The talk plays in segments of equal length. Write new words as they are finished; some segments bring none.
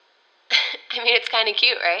I mean, it's kind of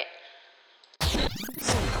cute, right?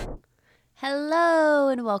 Hello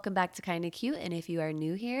and welcome back to Kinda Cute, and if you are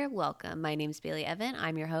new here, welcome. My name is Bailey Evan.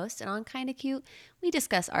 I'm your host, and on Kinda Cute, we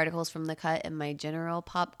discuss articles from The Cut and my general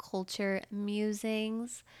pop culture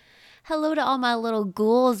musings. Hello to all my little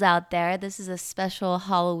ghouls out there. This is a special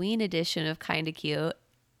Halloween edition of Kinda Cute.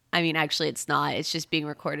 I mean, actually, it's not. It's just being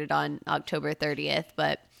recorded on October 30th,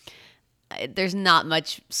 but there's not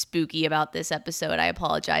much spooky about this episode. I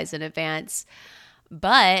apologize in advance.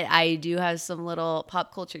 But I do have some little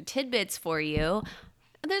pop culture tidbits for you.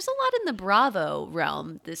 There's a lot in the Bravo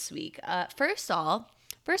realm this week. First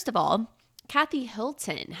of all, Kathy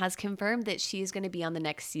Hilton has confirmed that she's going to be on the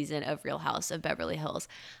next season of Real House of Beverly Hills.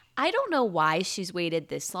 I don't know why she's waited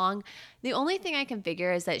this long. The only thing I can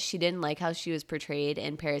figure is that she didn't like how she was portrayed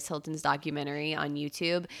in Paris Hilton's documentary on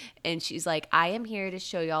YouTube. And she's like, I am here to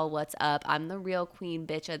show y'all what's up. I'm the real queen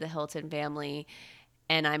bitch of the Hilton family.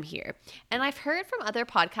 And I'm here. And I've heard from other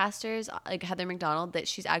podcasters like Heather McDonald that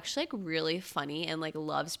she's actually like really funny and like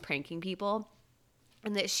loves pranking people.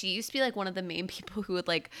 And that she used to be like one of the main people who would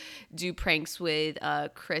like do pranks with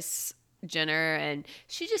Kris Jenner. And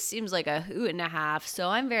she just seems like a hoot and a half. So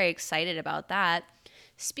I'm very excited about that.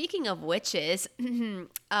 Speaking of witches,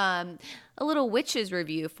 a little witches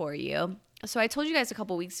review for you. So I told you guys a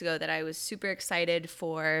couple weeks ago that I was super excited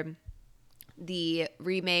for the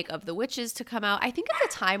remake of The Witches to come out. I think at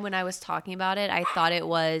the time when I was talking about it, I thought it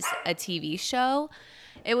was a TV show.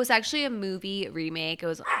 It was actually a movie remake.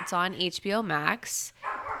 It's on HBO Max.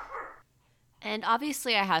 And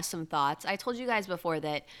obviously I have some thoughts. I told you guys before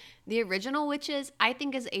that the original Witches, I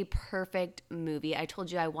think, is a perfect movie. I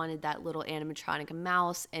told you I wanted that little animatronic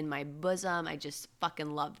mouse in my bosom. I just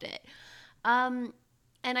fucking loved it.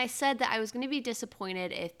 And I said that I was going to be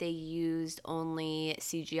disappointed if they used only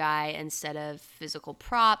CGI instead of physical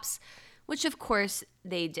props, which of course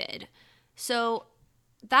they did. So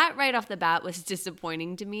that right off the bat was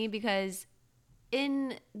disappointing to me because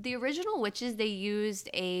in the original Witches, they used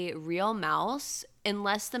a real mouse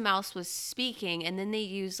unless the mouse was speaking, and then they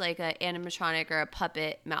used like an animatronic or a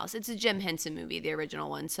puppet mouse. It's a Jim Henson movie, the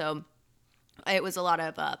original one, so it was a lot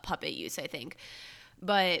of puppet use, I think.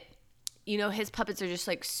 But you know, his puppets are just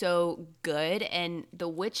like so good. And the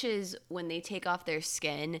witches, when they take off their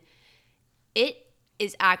skin, it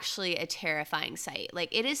is actually a terrifying sight.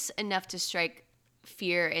 Like, it is enough to strike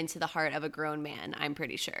fear into the heart of a grown man, I'm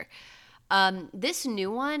pretty sure. This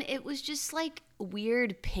new one, it was just like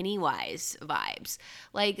weird Pennywise vibes.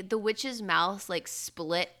 Like, the witch's mouth like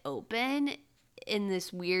split open in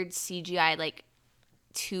this weird CGI like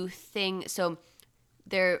tooth thing. So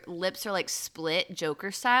their lips are like split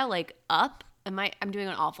Joker style, like up. I'm doing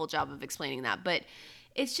an awful job of explaining that, but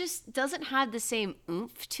it just doesn't have the same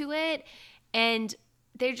oomph to it. And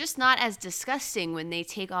they're just not as disgusting when they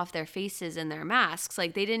take off their faces and their masks.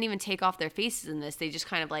 Like, they didn't even take off their faces in this. They just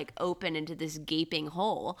kind of like open into this gaping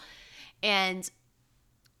hole. And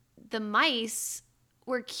the mice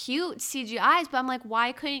were cute CGIs, but I'm like,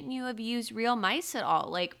 why couldn't you have used real mice at all?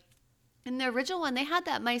 Like, in the original one, they had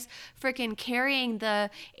that mice freaking carrying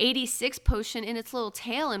the 86 potion in its little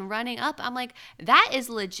tail and running up. I'm like, that is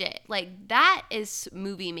legit. Like, that is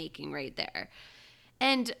movie making right there.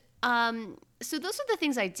 And so those are the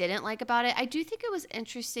things I didn't like about it. I do think it was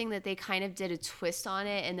interesting that they kind of did a twist on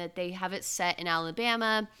it and that they have it set in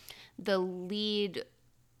Alabama. The lead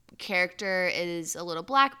character is a little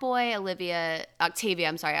black boy.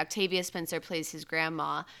 Octavia Spencer plays his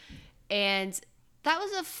grandma. And that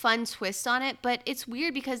was a fun twist on it, but it's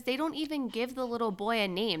weird because they don't even give the little boy a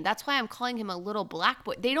name. That's why I'm calling him a little black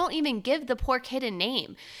boy. They don't even give the poor kid a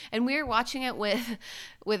name. And we were watching it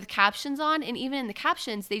with captions on, and even in the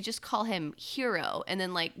captions, they just call him Hero and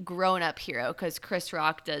then like grown-up Hero because Chris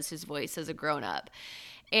Rock does his voice as a grown-up.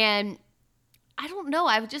 And I don't know.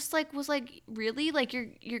 I just like was like, really? Like,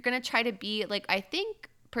 you're going to try to be like, I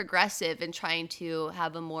think, progressive and trying to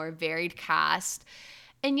have a more varied cast.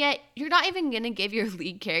 And yet, you're not even going to give your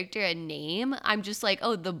lead character a name. I'm just like,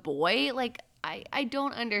 oh, the boy? Like, I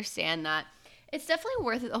don't understand that. It's definitely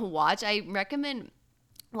worth a watch. I recommend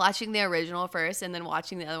watching the original first and then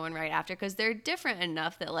watching the other one right after because they're different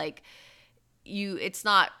enough that, like, it's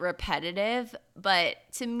not repetitive. But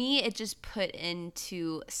to me, it just put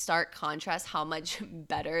into stark contrast how much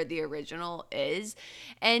better the original is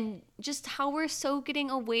and just how we're so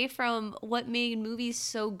getting away from what made movies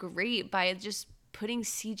so great by just putting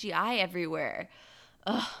CGI everywhere.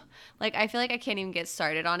 Ugh. Like, I feel like I can't even get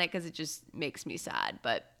started on it because it just makes me sad.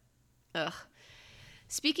 But, ugh.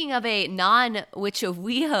 Speaking of a non-Witch of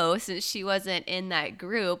WeHo, since she wasn't in that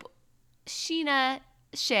group, Scheana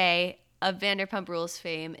Shay of Vanderpump Rules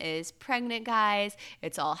fame is pregnant, guys.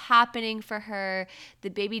 It's all happening for her. The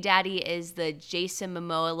baby daddy is the Jason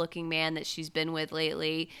Momoa looking man that she's been with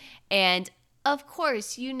lately. And of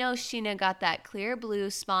course, you know Scheana got that clear blue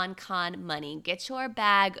SpawnCon money. Get your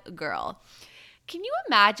bag, girl. Can you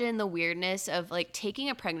imagine the weirdness of like taking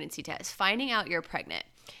a pregnancy test, finding out you're pregnant,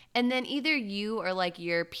 and then either you or like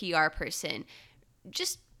your PR person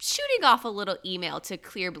just shooting off a little email to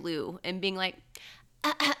Clear Blue and being like,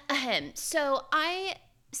 so I,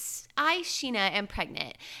 Scheana, am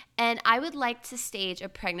pregnant, and I would like to stage a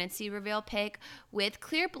pregnancy reveal pic with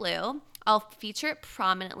Clear Blue. I'll feature it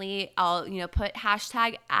prominently. I'll, put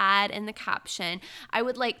hashtag ad in the caption. I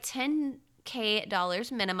would like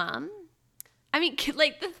 $10K minimum. I mean,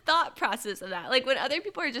 like the thought process of that. Like when other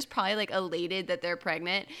people are just probably like elated that they're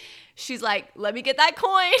pregnant, she's like, let me get that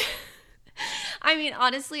coin. I mean,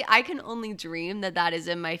 honestly, I can only dream that that is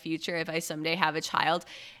in my future if I someday have a child.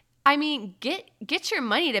 I mean, get your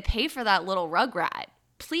money to pay for that little rugrat.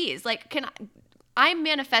 Please. Like, I'm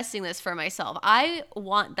manifesting this for myself. I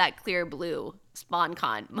want that Clear Blue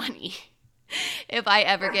SpawnCon money if I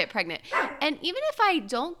ever get pregnant. And even if I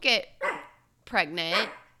don't get pregnant,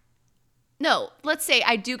 no, let's say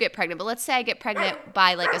I do get pregnant, but let's say I get pregnant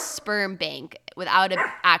by like a sperm bank without an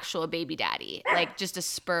actual baby daddy, like just a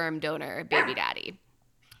sperm donor baby daddy.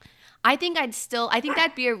 I think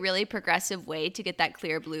that'd be a really progressive way to get that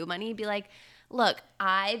Clear Blue money. Be like, look,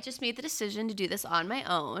 I've just made the decision to do this on my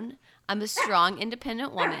own. I'm a strong,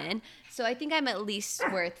 independent woman. So I think I'm at least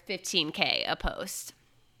worth $15K a post.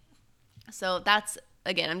 So that's,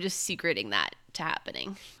 again, I'm just secreting that to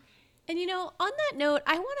happening. And, on that note,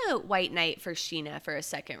 I want to white knight for Scheana for a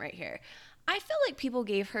second right here. I feel like people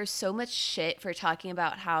gave her so much shit for talking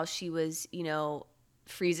about how she was,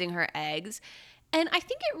 freezing her eggs. And I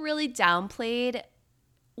think it really downplayed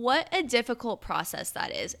what a difficult process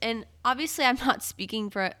that is. And obviously I'm not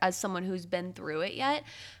speaking as someone who's been through it yet,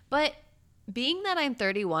 but being that I'm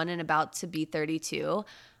 31 and about to be 32,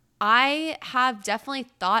 I have definitely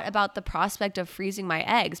thought about the prospect of freezing my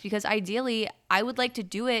eggs because ideally I would like to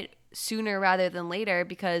do it sooner rather than later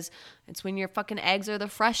because it's when your fucking eggs are the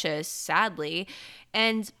freshest, sadly.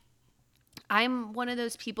 And I'm one of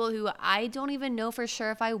those people who I don't even know for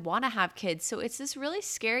sure if I want to have kids. So it's this really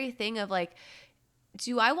scary thing of like,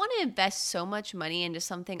 do I want to invest so much money into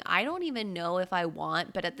something I don't even know if I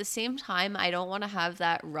want, but at the same time, I don't want to have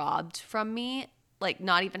that robbed from me, like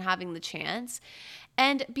not even having the chance.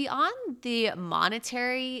 And beyond the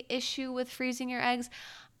monetary issue with freezing your eggs,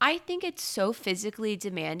 I think it's so physically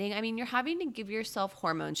demanding. I mean, you're having to give yourself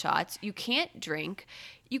hormone shots. You can't drink.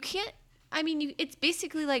 It's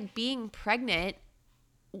basically like being pregnant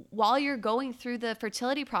while you're going through the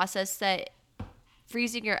fertility process that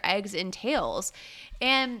freezing your eggs entails.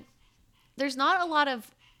 And there's not a lot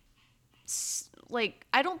of,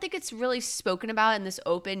 I don't think it's really spoken about in this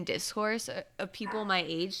open discourse of people my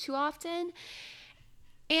age too often.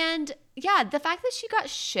 And yeah, the fact that she got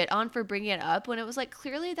shit on for bringing it up when it was like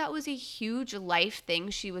clearly that was a huge life thing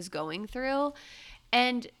she was going through.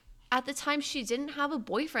 And at the time she didn't have a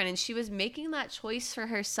boyfriend and she was making that choice for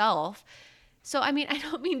herself. So, I mean, I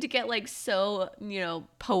don't mean to get like so,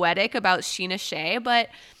 poetic about Scheana Shay, but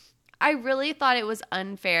I really thought it was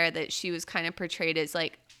unfair that she was kind of portrayed as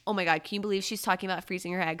like, oh my God, can you believe she's talking about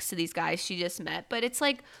freezing her eggs to these guys she just met? But it's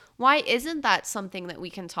like, why isn't that something that we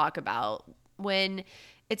can talk about when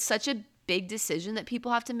it's such a big decision that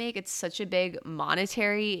people have to make? It's such a big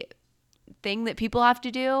monetary thing that people have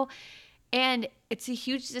to do. And it's a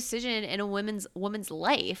huge decision in a woman's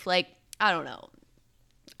life. Like, I don't know.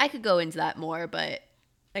 I could go into that more, but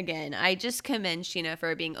again, I just commend Scheana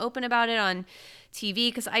for being open about it on TV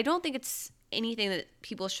because I don't think it's anything that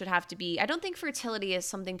people should have to be. I don't think fertility is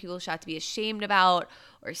something people should have to be ashamed about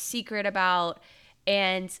or secret about.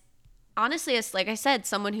 And honestly, it's like I said,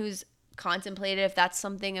 someone who's contemplated if that's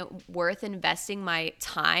something worth investing my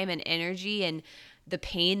time and energy and the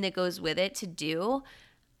pain that goes with it to do.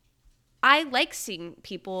 I like seeing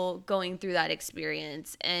people going through that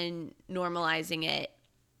experience and normalizing it.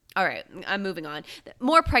 All right, I'm moving on.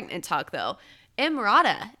 More pregnant talk, though.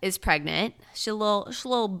 Emrata is pregnant. She's a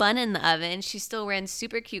little bun in the oven. She still wearing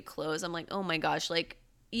super cute clothes. I'm like, oh my gosh, like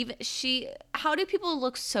how do people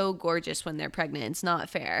look so gorgeous when they're pregnant? It's not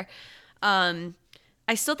fair. I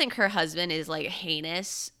still think her husband is like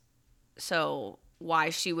heinous. So why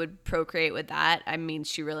she would procreate with that? I mean,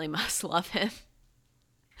 she really must love him.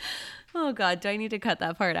 Oh God, do I need to cut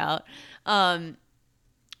that part out?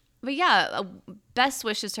 But yeah, best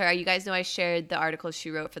wishes to her. You guys know I shared the article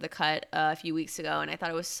she wrote for The Cut a few weeks ago, and I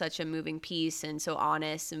thought it was such a moving piece and so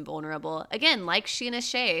honest and vulnerable. Again, like Scheana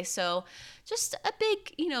Shay. So just a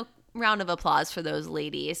big, round of applause for those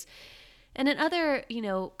ladies. And another,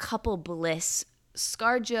 couple bliss,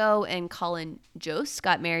 ScarJo and Colin Jost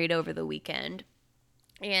got married over the weekend.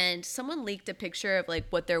 And someone leaked a picture of like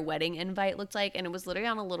what their wedding invite looked like, and it was literally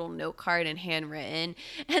on a little note card and handwritten.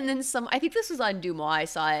 And then I think this was on DeuxMoi, I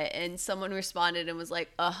saw it, and someone responded and was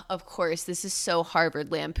like, of course, this is so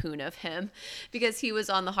Harvard Lampoon of him, because he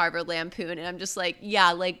was on the Harvard Lampoon. And I'm just like,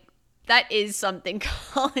 yeah, like that is something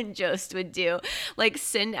Colin Jost would do. Like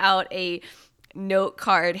send out a note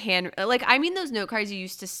card those note cards you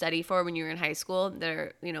used to study for when you were in high school.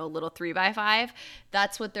 They're, a little 3x5.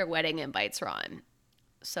 That's what their wedding invites were on.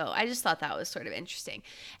 So I just thought that was sort of interesting.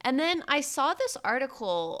 And then I saw this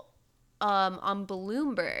article on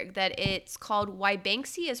Bloomberg that it's called Why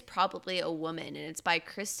Banksy is Probably a Woman, and it's by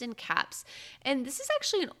Kristen Capps. And this is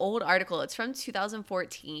actually an old article. It's from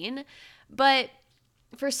 2014, but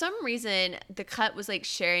for some reason, The Cut was like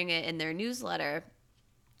sharing it in their newsletter.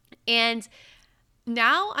 And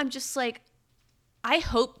now I'm just like, I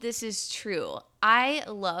hope this is true. I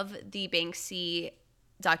love the Banksy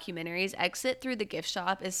documentaries. Exit Through the Gift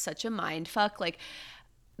Shop is such a mind fuck. Like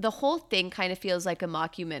the whole thing kind of feels like a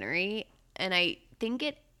mockumentary, and I think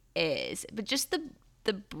it is. But just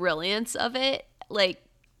the brilliance of it, like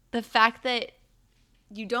the fact that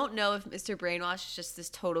you don't know if Mr. Brainwash is just this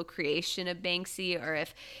total creation of Banksy or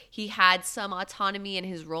if he had some autonomy in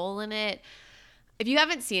his role in it. If you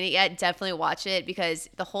haven't seen it yet, definitely watch it, because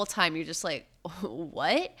the whole time you're just like,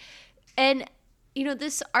 what? And,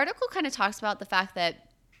 this article kind of talks about the fact that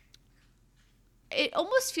it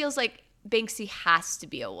almost feels like Banksy has to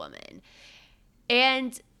be a woman.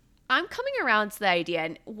 And I'm coming around to the idea,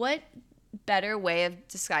 and what better way of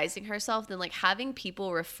disguising herself than like having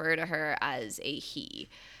people refer to her as a he.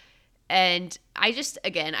 And I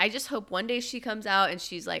just hope one day she comes out and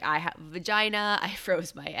she's like, I have a vagina, I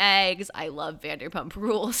froze my eggs, I love Vanderpump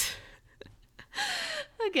Rules.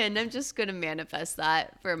 Again, I'm just going to manifest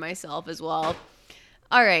that for myself as well.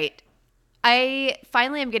 All right. I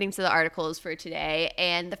finally am getting to the articles for today,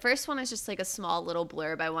 and the first one is just like a small little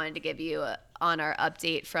blurb I wanted to give you on our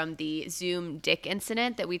update from the Zoom dick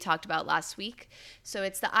incident that we talked about last week. So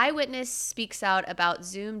it's The Eyewitness Speaks Out About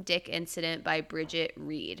Zoom Dick Incident by Bridget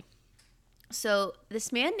Reed. So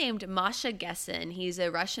this man named Masha Gessen, he's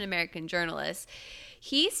a Russian-American journalist.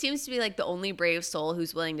 He seems to be like the only brave soul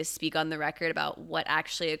who's willing to speak on the record about what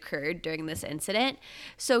actually occurred during this incident.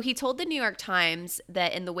 So he told the New York Times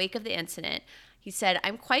that in the wake of the incident, he said,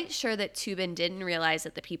 I'm quite sure that Toobin didn't realize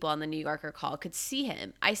that the people on the New Yorker call could see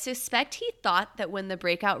him. I suspect he thought that when the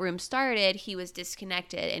breakout room started, he was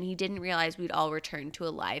disconnected and he didn't realize we'd all return to a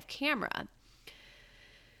live camera.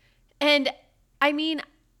 And I mean,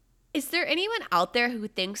 is there anyone out there who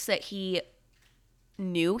thinks that he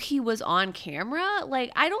knew he was on camera?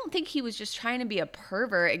 Like, I don't think he was just trying to be a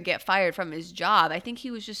pervert and get fired from his job. I think he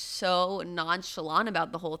was just so nonchalant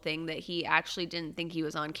about the whole thing that he actually didn't think he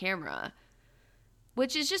was on camera,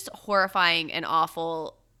 which is just horrifying and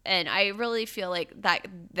awful. And I really feel like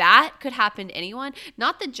that could happen to anyone.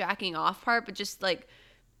 Not the jacking off part, but just like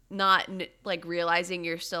not like realizing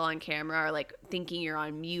you're still on camera or like thinking you're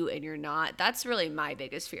on mute and you're not. That's really my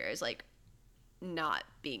biggest fear, is like not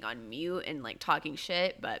being on mute and like talking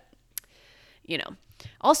shit. But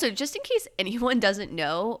also, just in case anyone doesn't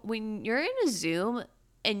know, when you're in a Zoom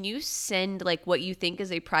and you send like what you think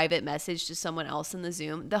is a private message to someone else in the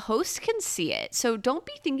Zoom, the host can see it. So don't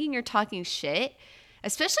be thinking you're talking shit.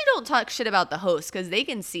 Especially don't talk shit about the host, because they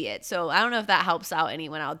can see it. So I don't know if that helps out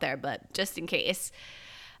anyone out there, but just in case.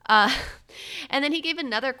 And then he gave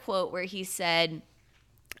another quote where he said,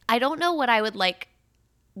 I don't know what I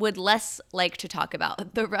would less like to talk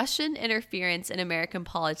about, the Russian interference in American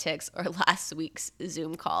politics or last week's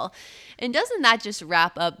Zoom call. And doesn't that just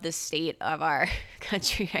wrap up the state of our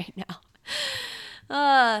country right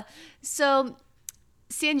now? So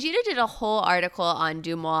Sanjita did a whole article on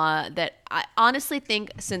DeuxMoi that I honestly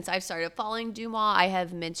think, since I've started following DeuxMoi, I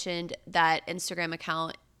have mentioned that Instagram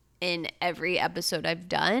account in every episode I've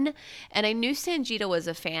done. And I knew Sanjita was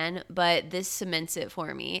a fan, but this cements it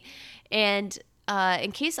for me. And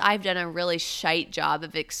in case I've done a really shite job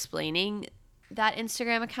of explaining that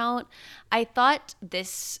Instagram account, I thought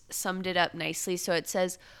this summed it up nicely. So it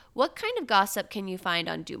says, what kind of gossip can you find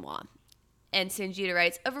on DeuxMoi? And Sanjita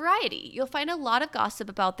writes, a variety. You'll find a lot of gossip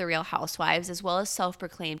about the Real Housewives, as well as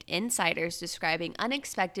self-proclaimed insiders describing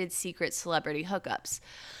unexpected secret celebrity hookups.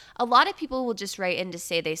 A lot of people will just write in to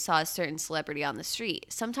say they saw a certain celebrity on the street,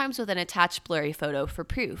 sometimes with an attached blurry photo for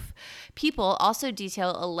proof. People also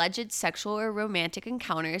detail alleged sexual or romantic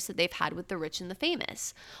encounters that they've had with the rich and the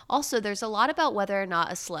famous. Also, there's a lot about whether or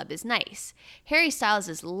not a celeb is nice. Harry Styles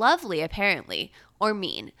is lovely, apparently, or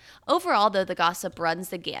mean. Overall, though, the gossip runs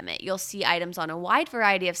the gamut. You'll see items on a wide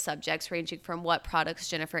variety of subjects, ranging from what products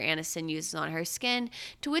Jennifer Aniston uses on her skin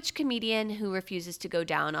to which comedian who refuses to go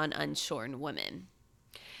down on unshorn women.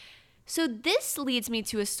 So this leads me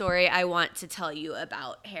to a story I want to tell you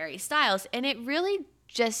about Harry Styles, and it really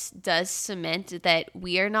just does cement that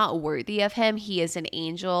we are not worthy of him. He is an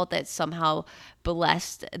angel that somehow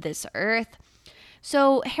blessed this earth.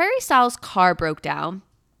 So Harry Styles' car broke down,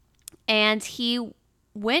 and he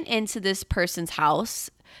went into this person's house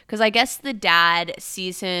because I guess the dad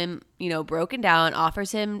sees him, broken down,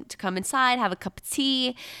 offers him to come inside, have a cup of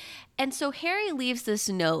tea. And so Harry leaves this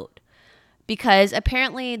note because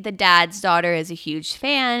apparently the dad's daughter is a huge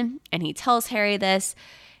fan, and he tells Harry this.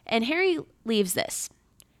 And Harry leaves this.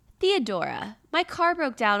 Theodora, my car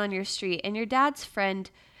broke down on your street, and your dad's friend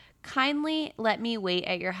kindly let me wait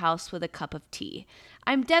at your house with a cup of tea.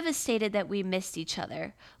 I'm devastated that we missed each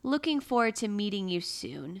other. Looking forward to meeting you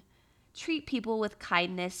soon. Treat people with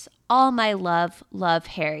kindness. All my love,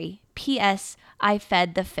 Harry. P.S. I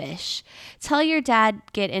fed the fish. Tell your dad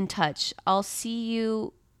get in touch. I'll see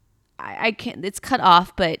you. I can't. It's cut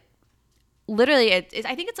off, but literally, I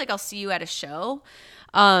think it's like I'll see you at a show.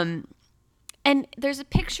 And there's a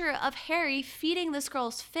picture of Harry feeding this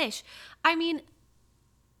girl's fish. I mean,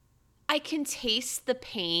 I can taste the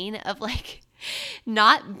pain of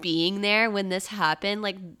not being there when this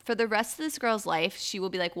happened. For the rest of this girl's life, she will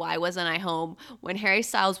be like, why wasn't I home when Harry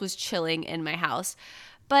Styles was chilling in my house?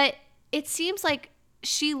 But it seems like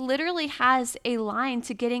she literally has a line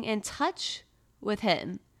to getting in touch with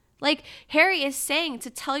him. Harry is saying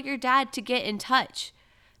to tell your dad to get in touch.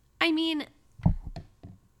 I mean,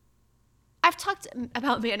 I've talked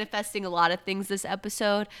about manifesting a lot of things this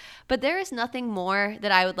episode, but there is nothing more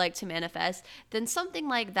that I would like to manifest than something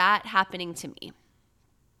like that happening to me.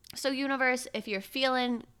 So universe, if you're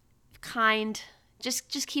feeling kind,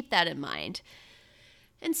 just keep that in mind.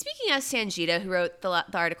 And speaking of Sanjita, who wrote the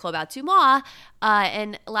article about Dumas,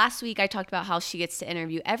 and last week I talked about how she gets to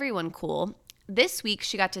interview everyone cool. This week,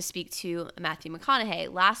 she got to speak to Matthew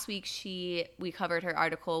McConaughey. Last week, we covered her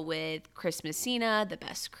article with Chris Messina, the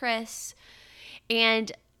best Chris.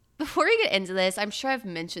 And before we get into this, I'm sure I've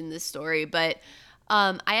mentioned this story, but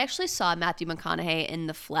I actually saw Matthew McConaughey in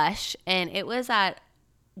the flesh, and it was at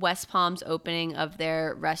West Palm's opening of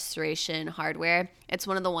their Restoration Hardware. It's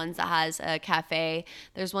one of the ones that has a cafe.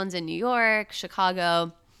 There's ones in New York,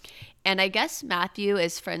 Chicago. And I guess Matthew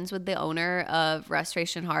is friends with the owner of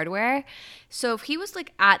Restoration Hardware. So he was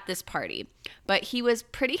at this party, but he was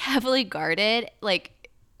pretty heavily guarded.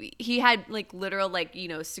 He had literal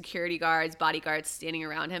security guards, bodyguards standing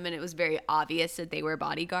around him. And it was very obvious that they were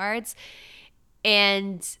bodyguards.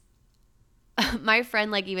 And my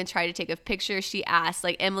friend even tried to take a picture. She asked,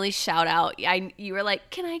 Emily, shout out. You were like,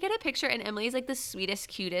 can I get a picture? And Emily's the sweetest,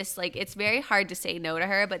 cutest. It's very hard to say no to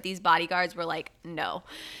her, but these bodyguards were no.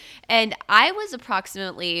 And I was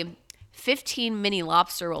approximately 15 mini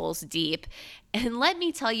lobster rolls deep. And let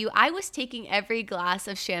me tell you, I was taking every glass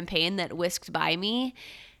of champagne that whisked by me.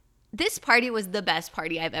 This party was the best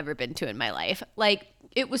party I've ever been to in my life.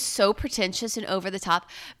 It was so pretentious and over the top,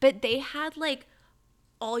 but they had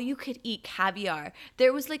all you could eat caviar.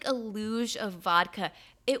 There was a luge of vodka.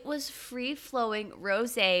 It was free flowing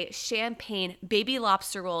rosé, champagne, baby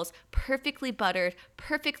lobster rolls, perfectly buttered,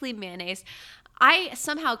 perfectly mayonnaise. I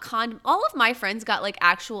somehow conned, all of my friends got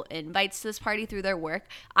actual invites to this party through their work.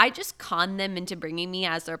 I just conned them into bringing me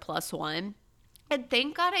as their plus one. And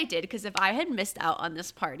thank God I did, because if I had missed out on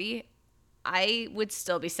this party, I would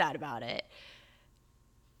still be sad about it.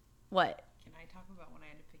 What? Can I talk about when I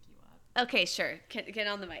had to pick you up? Okay, sure. Get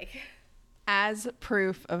on the mic. As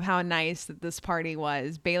proof of how nice that this party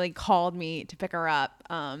was, Bailey called me to pick her up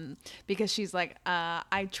because she's like,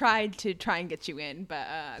 I tried to try and get you in, but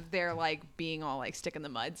they're being all stick in the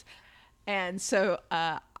muds. And so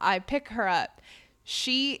I pick her up.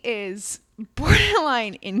 She is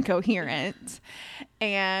borderline incoherent,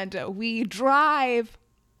 and we drive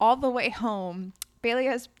all the way home. Bailey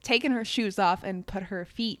has taken her shoes off and put her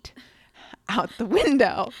feet out the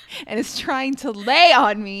window and is trying to lay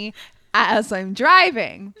on me as I'm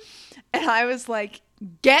driving. And I was like,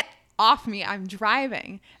 get off me, I'm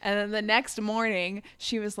driving. And then the next morning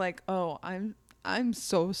she was like, oh, I'm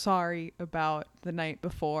so sorry about the night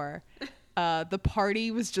before. The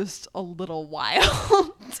party was just a little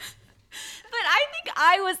wild. But I think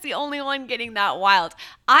I was the only one getting that wild.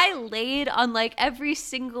 I laid on like every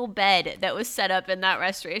single bed that was set up in that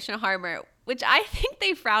Restoration Harbor, which I think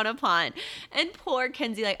they frown upon. And poor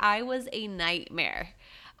Kenzie, like I was a nightmare.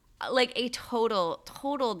 Like a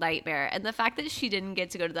total nightmare. And the fact that she didn't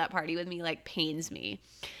get to go to that party with me like pains me.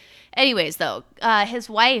 Anyways, though, his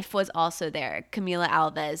wife was also there, Camila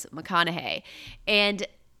Alves McConaughey. And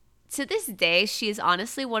to this day, she is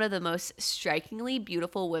honestly one of the most strikingly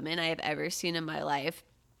beautiful women I have ever seen in my life.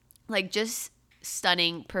 Like, just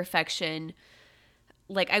stunning perfection.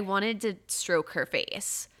 Like, I wanted to stroke her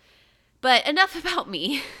face. But enough about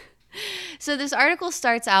me. So this article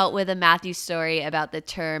starts out with a Matthew story about the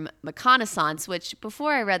term reconnaissance, which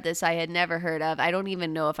before I read this I had never heard of. I don't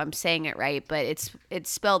even know if I'm saying it right, but it's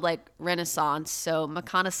spelled like Renaissance, so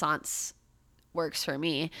reconnaissance works for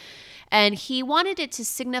me. And he wanted it to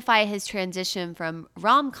signify his transition from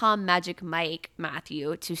rom-com Magic Mike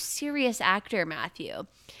Matthew to serious actor Matthew.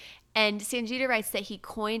 And Sangeeta writes that he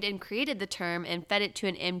coined and created the term and fed it to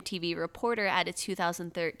an MTV reporter at a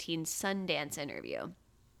 2013 Sundance interview.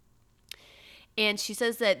 And she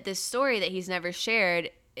says that this story that he's never shared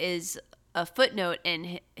is a footnote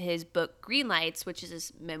in his book Green Lights, which is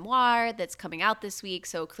his memoir that's coming out this week.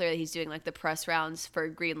 So clearly he's doing like the press rounds for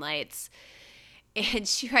Green Lights. And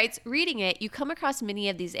she writes, reading it, you come across many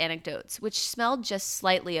of these anecdotes, which smell just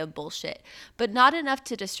slightly of bullshit, but not enough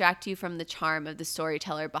to distract you from the charm of the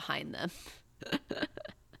storyteller behind them.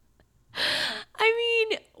 I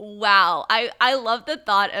mean, wow. I love the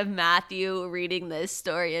thought of Matthew reading this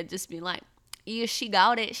story and just being like, yeah, she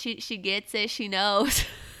got it. She gets it. She knows.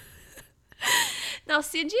 Now,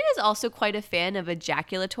 Sangeeta is also quite a fan of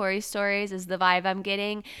ejaculatory stories, is the vibe I'm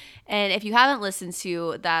getting. And if you haven't listened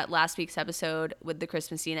to that last week's episode with the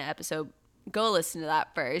Chris Messina episode, go listen to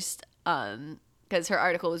that first. Because her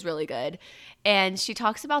article was really good. And she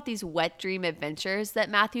talks about these wet dream adventures that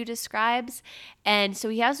Matthew describes. And so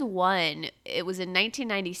he has one, it was in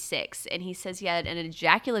 1996, and he says he had an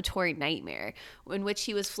ejaculatory nightmare in which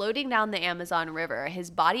he was floating down the Amazon River.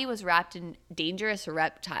 His body was wrapped in dangerous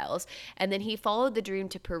reptiles. And then he followed the dream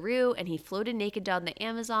to Peru, and he floated naked down the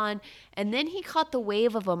Amazon. And then he caught the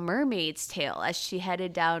wave of a mermaid's tail as she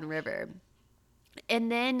headed downriver.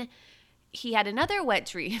 And then he had another wet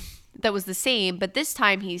dream that was the same, but this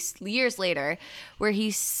time he's years later, where he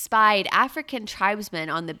spied African tribesmen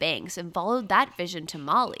on the banks and followed that vision to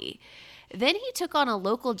Mali. Then he took on a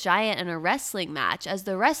local giant in a wrestling match as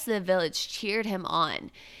the rest of the village cheered him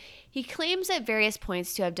on. He claims at various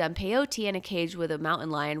points to have done peyote in a cage with a mountain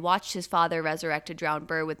lion, watched his father resurrect a drowned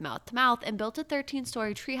bird with mouth to mouth, and built a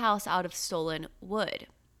 13-story treehouse out of stolen wood.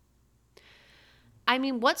 I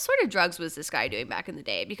mean, what sort of drugs was this guy doing back in the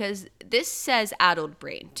day? Because this says addled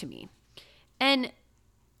brain to me. And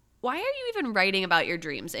why are you even writing about your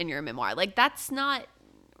dreams in your memoir? Like, that's not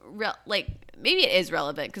real. Like, maybe it is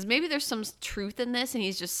relevant because maybe there's some truth in this and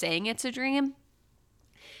he's just saying it's a dream.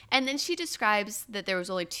 And then she describes that there was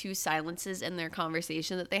only 2 silences in their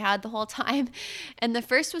conversation that they had the whole time. And the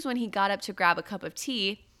first was when he got up to grab a cup of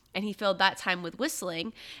tea, and he filled that time with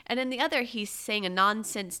whistling. And in the other, he sang a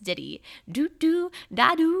nonsense ditty. Do-do,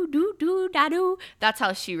 da-do, do-do, da-do. That's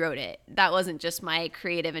how she wrote it. That wasn't just my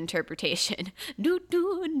creative interpretation.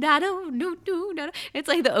 Do-do, da-do, do-do, da-do. It's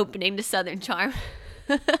like the opening to Southern Charm.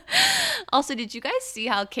 Also, did you guys see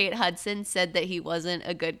how Kate Hudson said that he wasn't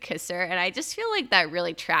a good kisser? And I just feel like that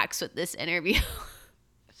really tracks with this interview.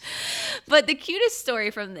 But the cutest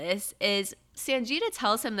story from this is Sangeeta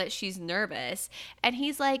tells him that she's nervous, and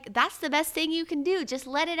he's like, that's the best thing you can do. Just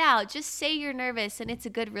let it out. Just say you're nervous, and it's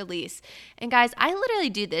a good release. And guys, I literally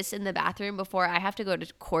do this in the bathroom before I have to go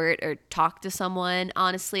to court or talk to someone.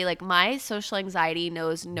 Honestly, like, my social anxiety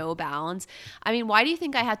knows no bounds. I mean, why do you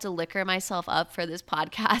think I have to liquor myself up for this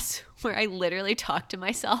podcast where I literally talk to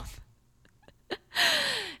myself?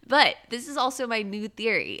 But this is also my new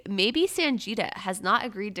theory. Maybe Sangeeta has not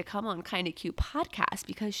agreed to come on Kinda Cute podcast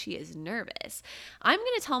because she is nervous. I'm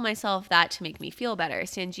going to tell myself that to make me feel better.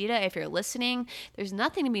 Sangeeta, if you're listening, there's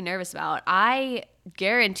nothing to be nervous about. I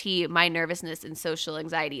guarantee my nervousness and social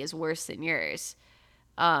anxiety is worse than yours,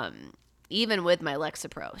 even with my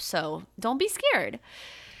Lexapro. So don't be scared.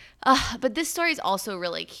 But this story is also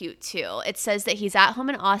really cute, too. It says that he's at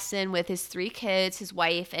home in Austin with his 3 kids, his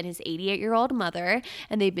wife, and his 88-year-old mother,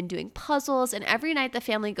 and they've been doing puzzles, and every night the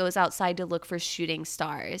family goes outside to look for shooting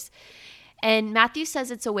stars. And Matthew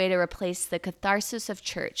says it's a way to replace the catharsis of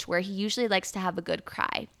church, where he usually likes to have a good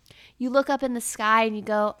cry. You look up in the sky and you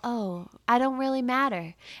go, oh, I don't really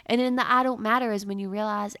matter. And in the I don't matter is when you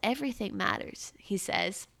realize everything matters, he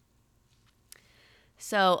says.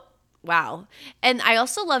 So Wow. And I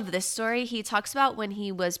also love this story. He talks about when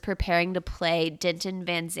he was preparing to play Denton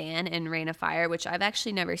Van Zandt in Reign of Fire, which I've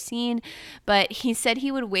actually never seen. But he said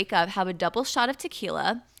he would wake up, have a double shot of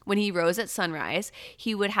tequila when he rose at sunrise.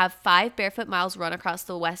 He would have 5 barefoot miles run across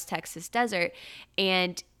the West Texas desert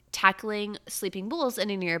and tackling sleeping bulls in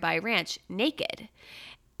a nearby ranch naked.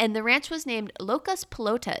 And the ranch was named Locas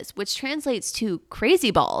Pelotas, which translates to crazy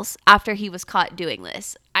balls after he was caught doing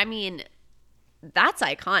this. I mean, that's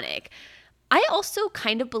iconic. I also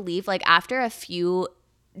kind of believe like after a few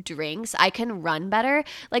drinks, I can run better.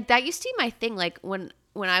 Like that used to be my thing. Like when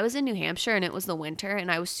I was in New Hampshire and it was the winter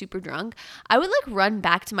and I was super drunk, I would like run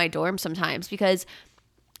back to my dorm sometimes because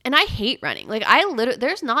and I hate running. Like I literally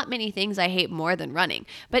there's not many things I hate more than running.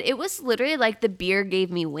 But it was literally like the beer gave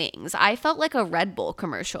me wings. I felt like a Red Bull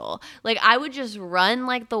commercial. Like I would just run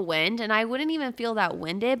like the wind and I wouldn't even feel that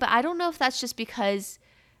winded, but I don't know if that's just because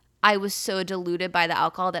I was so diluted by the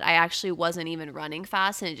alcohol that I actually wasn't even running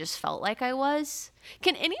fast and it just felt like I was.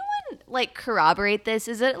 Can anyone like corroborate this?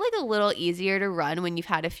 Is it like a little easier to run when you've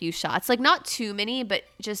had a few shots? Like not too many, but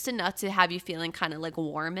just enough to have you feeling kind of like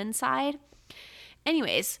warm inside.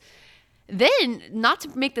 Anyways, then not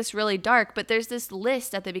to make this really dark, but there's this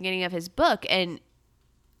list at the beginning of his book and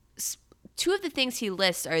two of the things he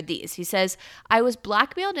lists are these. He says, I was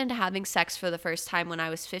blackmailed into having sex for the first time when I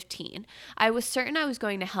was 15. I was certain I was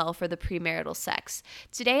going to hell for the premarital sex.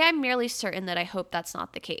 Today, I'm merely certain that I hope that's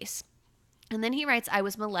not the case. And then he writes, I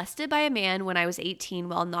was molested by a man when I was 18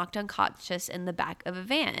 while knocked unconscious in the back of a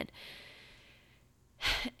van.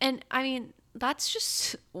 And I mean, that's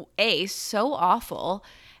just so awful.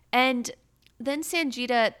 And then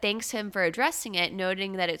Sangeeta thanks him for addressing it,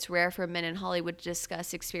 noting that it's rare for men in Hollywood to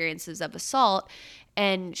discuss experiences of assault.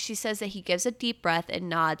 And she says that he gives a deep breath and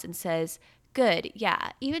nods and says, good,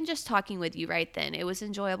 yeah, even just talking with you right then, it was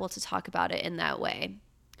enjoyable to talk about it in that way.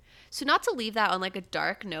 So not to leave that on like a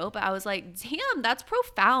dark note, but I was like, damn, that's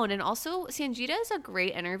profound. And also Sangeeta is a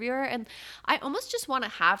great interviewer and I almost just want to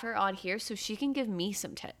have her on here so she can give me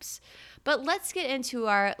some tips. But let's get into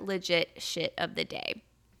our legit shit of the day.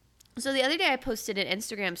 So the other day I posted an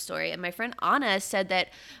Instagram story and my friend Anna said that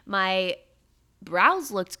my brows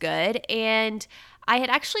looked good and I had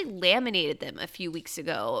actually laminated them a few weeks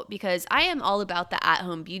ago because I am all about the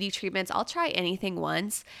at-home beauty treatments. I'll try anything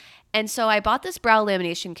once. And so I bought this brow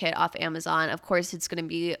lamination kit off Amazon. Of course, it's going to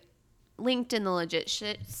be linked in the legit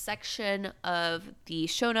shit section of the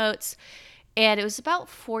show notes. And it was about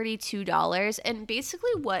 $42. And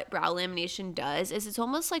basically what brow lamination does is it's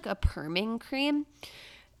almost like a perming cream.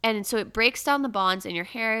 And so it breaks down the bonds in your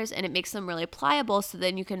hairs and it makes them really pliable so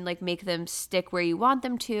then you can like make them stick where you want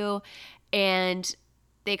them to. And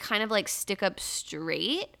they kind of like stick up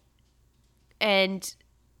straight. And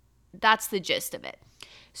that's the gist of it.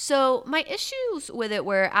 So my issues with it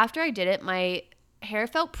were after I did it, my hair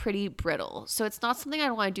felt pretty brittle. So it's not something I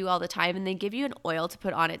want to do all the time. And they give you an oil to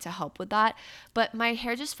put on it to help with that. But my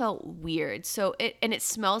hair just felt weird. So it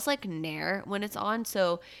smells like Nair when it's on.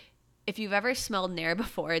 So if you've ever smelled Nair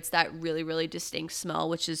before, it's that really, really distinct smell,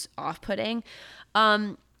 which is off-putting.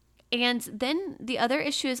 And then the other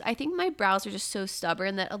issue is I think my brows are just so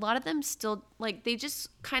stubborn that a lot of them still, like, they just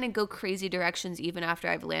kind of go crazy directions even after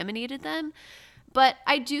I've laminated them. But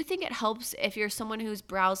I do think it helps if you're someone whose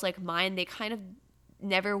brows like mine, they kind of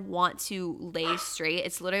never want to lay straight.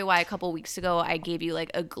 It's literally why a couple weeks ago I gave you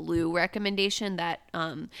like a glue recommendation, that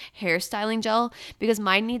hairstyling gel, because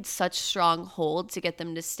mine needs such strong hold to get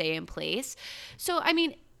them to stay in place. So, I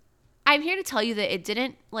mean, I'm here to tell you that it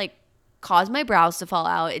didn't like cause my brows to fall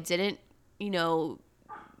out. It didn't,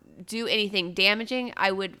 do anything damaging.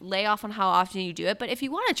 I would lay off on how often you do it. But if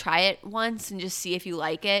you want to try it once and just see if you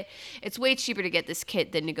like it, it's way cheaper to get this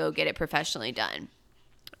kit than to go get it professionally done.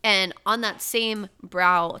 And on that same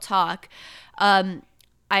brow talk, right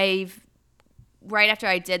after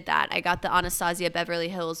I did that, I got the Anastasia Beverly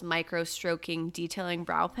Hills Micro Stroking Detailing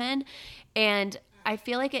Brow Pen. And I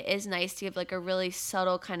feel like it is nice to give like a really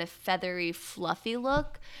subtle kind of feathery, fluffy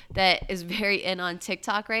look that is very in on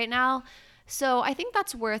TikTok right now. So I think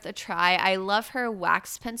that's worth a try. I love her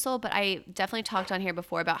wax pencil, but I definitely talked on here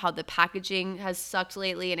before about how the packaging has sucked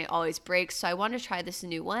lately and it always breaks. So I wanted to try this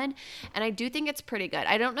new one, and I do think it's pretty good.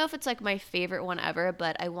 I don't know if it's like my favorite one ever,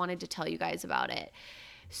 but I wanted to tell you guys about it.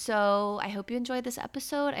 So I hope you enjoyed this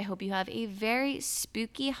episode. I hope you have a very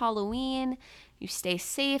spooky Halloween. You stay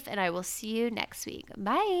safe, and I will see you next week.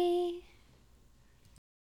 Bye.